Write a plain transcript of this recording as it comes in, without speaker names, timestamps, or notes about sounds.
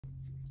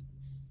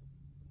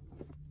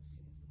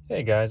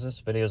Hey guys, this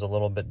video is a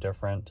little bit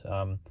different.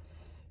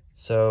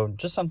 So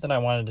just something I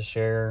wanted to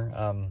share.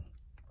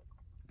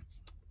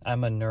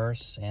 I'm a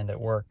nurse, and at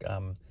work,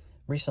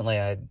 recently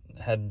I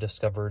had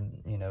discovered,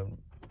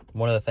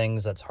 one of the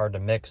things that's hard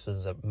to mix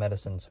is a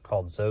medicine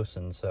called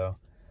Zosyn. So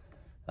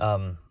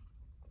I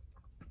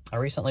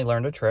recently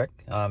learned a trick.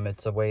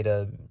 It's a way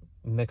to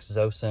mix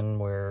Zosyn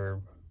where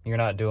you're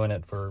not doing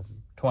it for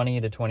 20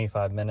 to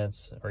 25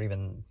 minutes or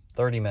even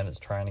 30 minutes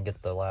trying to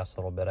get the last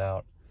little bit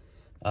out.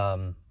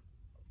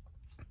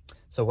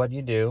 So what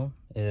you do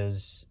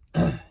is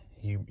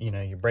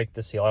you break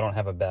the seal. I don't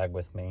have a bag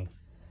with me,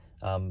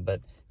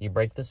 but you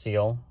break the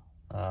seal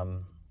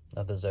of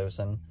the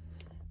Zosyn,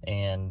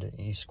 and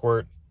you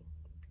squirt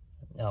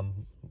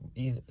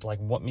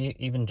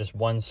even just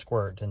one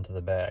squirt into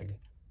the bag,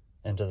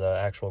 into the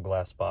actual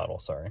glass bottle,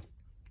 sorry.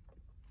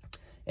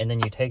 And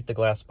then you take the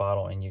glass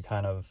bottle and you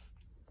kind of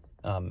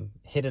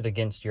hit it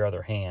against your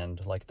other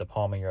hand, like the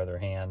palm of your other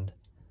hand,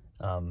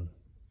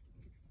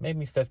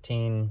 maybe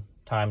 15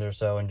 times or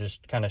so, and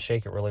just kind of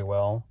shake it really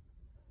well.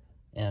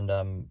 And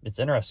it's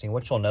interesting.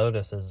 What you'll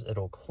notice is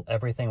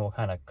everything will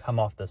kind of come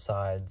off the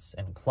sides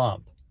and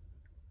clump,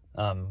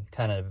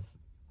 kind of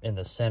in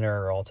the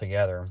center all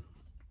together.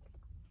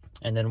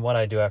 And then what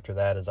I do after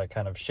that is I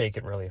kind of shake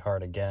it really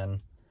hard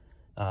again.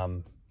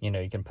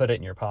 You can put it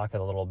in your pocket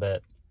a little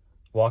bit,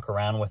 walk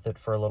around with it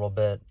for a little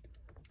bit,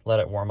 let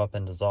it warm up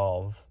and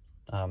dissolve.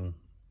 And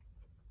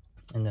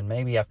then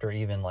maybe after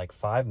even like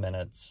 5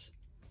 minutes,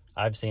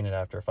 I've seen it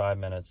after 5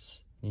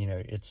 minutes,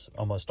 it's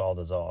almost all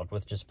dissolved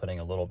with just putting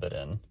a little bit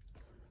in.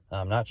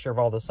 I'm not sure of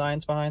all the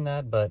science behind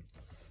that, but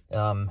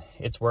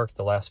it's worked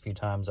the last few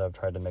times I've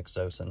tried to mix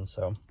Zosyn.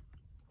 So,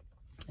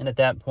 and at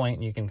that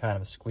point, you can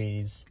kind of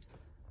squeeze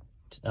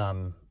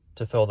to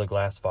fill the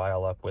glass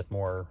vial up with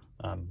more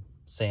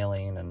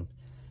saline,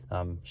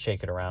 and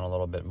shake it around a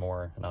little bit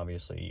more, and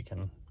obviously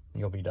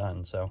you'll be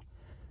done. So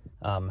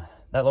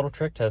that little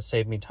trick has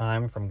saved me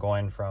time from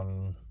going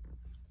from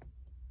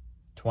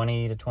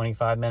 20 to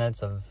 25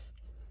 minutes of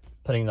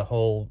putting the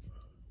whole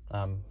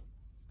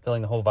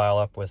filling the whole vial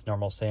up with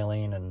normal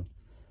saline, and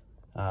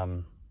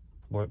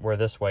where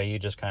this way you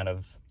just kind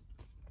of,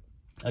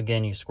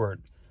 again, you squirt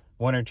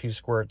 1 or 2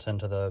 squirts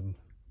into the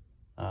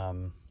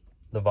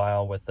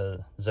vial with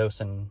the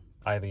Zosyn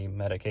IV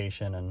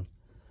medication, and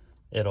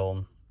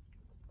it'll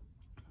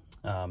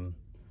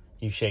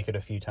you shake it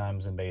a few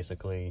times and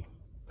basically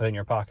put it in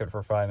your pocket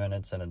for 5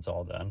 minutes and it's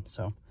all done.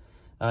 So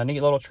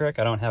neat little trick.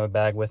 I don't have a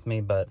bag with me,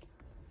 but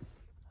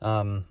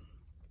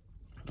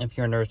if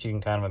you're a nurse, you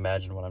can kind of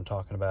imagine what I'm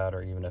talking about,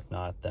 or even if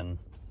not, then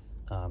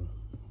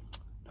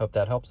hope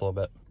that helps a little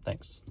bit.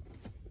 Thanks.